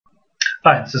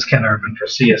Hi, this is Ken Urban for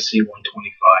CSC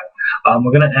 125.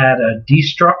 We're going to add a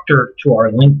destructor to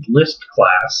our linked list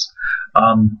class.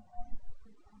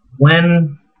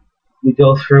 When we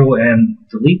go through and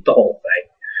delete the whole thing,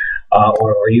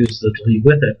 or use the delete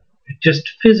with it, it just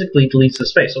physically deletes the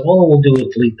space. So all it will do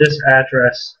is delete this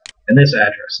address and this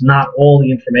address, not all the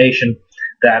information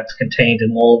that's contained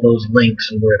in all of those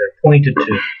links and where they're pointed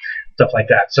to, stuff like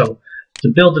that. So to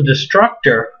build a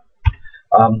destructor,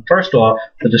 first off,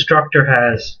 the destructor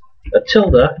has a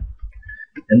tilde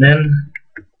and then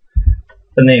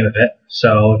the name of it.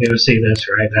 So if you ever see this,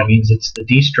 right, that means it's the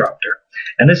destructor.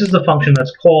 And this is the function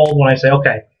that's called when I say,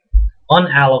 okay,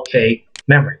 unallocate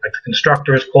memory. Like the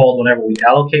constructor is called whenever we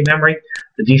allocate memory,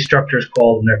 the destructor is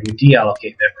called whenever we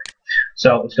deallocate memory.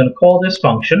 So it's going to call this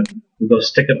function. We'll go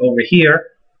stick it over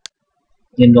here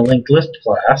in the linked list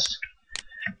class.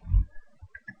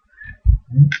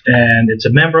 And it's a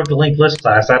member of the linked list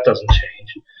class. That doesn't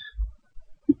change.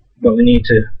 But we need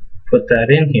to put that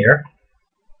in here.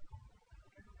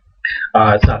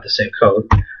 It's not the same code.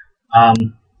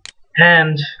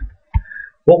 And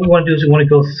what we want to do is we want to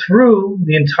go through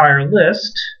the entire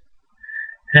list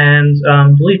and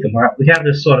delete them. We have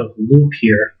this sort of loop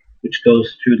here which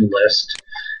goes through the list.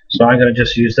 So I'm going to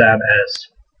just use that as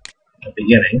the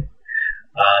beginning.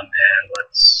 And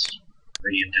let's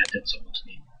re-indent it so it's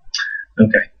neat.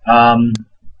 Okay,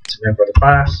 it's a member of the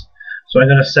class. So I'm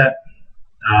going to set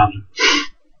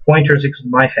pointers equal to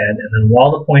my head, and then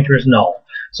while the pointer is null,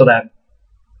 so that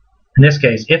in this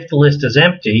case, if the list is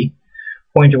empty,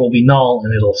 pointer will be null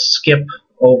and it'll skip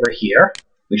over here.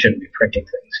 We shouldn't be printing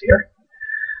things here.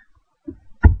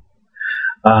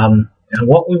 And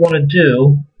what we want to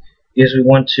do is we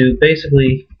want to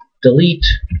basically delete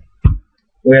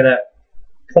where that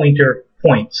pointer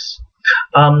points.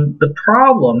 The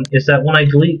problem is that when I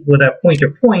delete where that pointer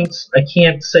points, I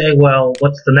can't say, well,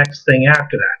 what's the next thing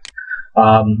after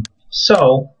that?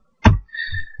 So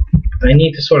I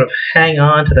need to sort of hang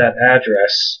on to that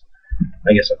address.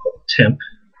 I guess I'll call it temp.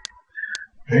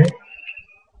 Right.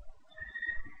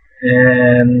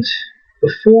 And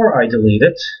before I delete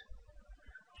it,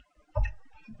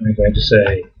 I'm going to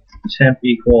say temp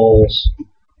equals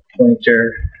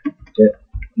pointer get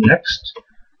next.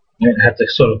 And I have to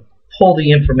sort of pull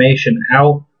the information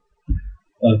out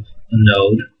of a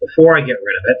node before I get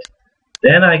rid of it.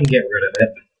 Then I can get rid of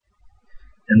it.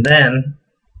 And then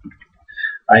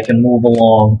I can move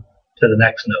along to the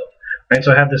next node. Right,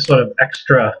 so I have this sort of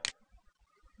extra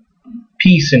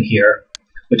piece in here,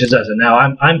 which is as it. Now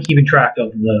I'm keeping track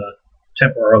of the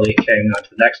temporarily hanging on to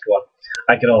the next one.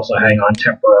 I could also hang on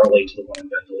temporarily to the one I'm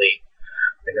going to delete.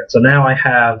 Like that. So now I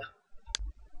have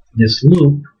this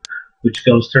loop which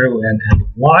goes through and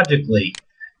logically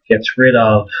gets rid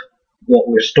of what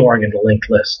we're storing in the linked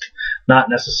list, not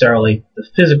necessarily the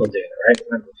physical data. Right?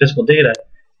 Remember, the physical data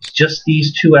is just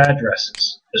these two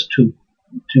addresses, just two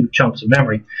chunks of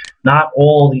memory, not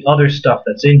all the other stuff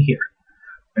that's in here.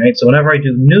 Right? So whenever I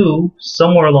do new,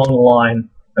 somewhere along the line,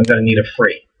 I'm going to need a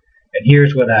free. And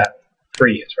here's where that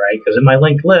free is, right? Because in my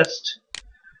linked list,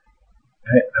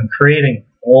 right, I'm creating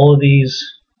all of these.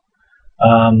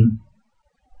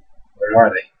 Where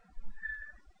are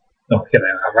they? Oh, here they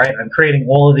are, right? I'm creating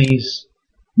all of these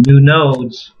new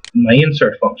nodes in my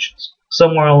insert functions.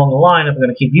 Somewhere along the line, if I'm going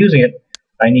to keep using it,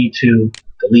 I need to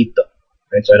delete them.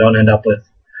 Right, so I don't end up with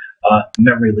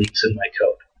memory leaks in my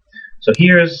code. So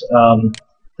here's the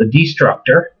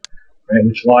destructor, right,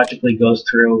 which logically goes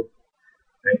through,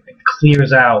 right, and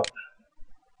clears out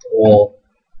all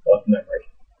of memory.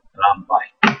 Bye.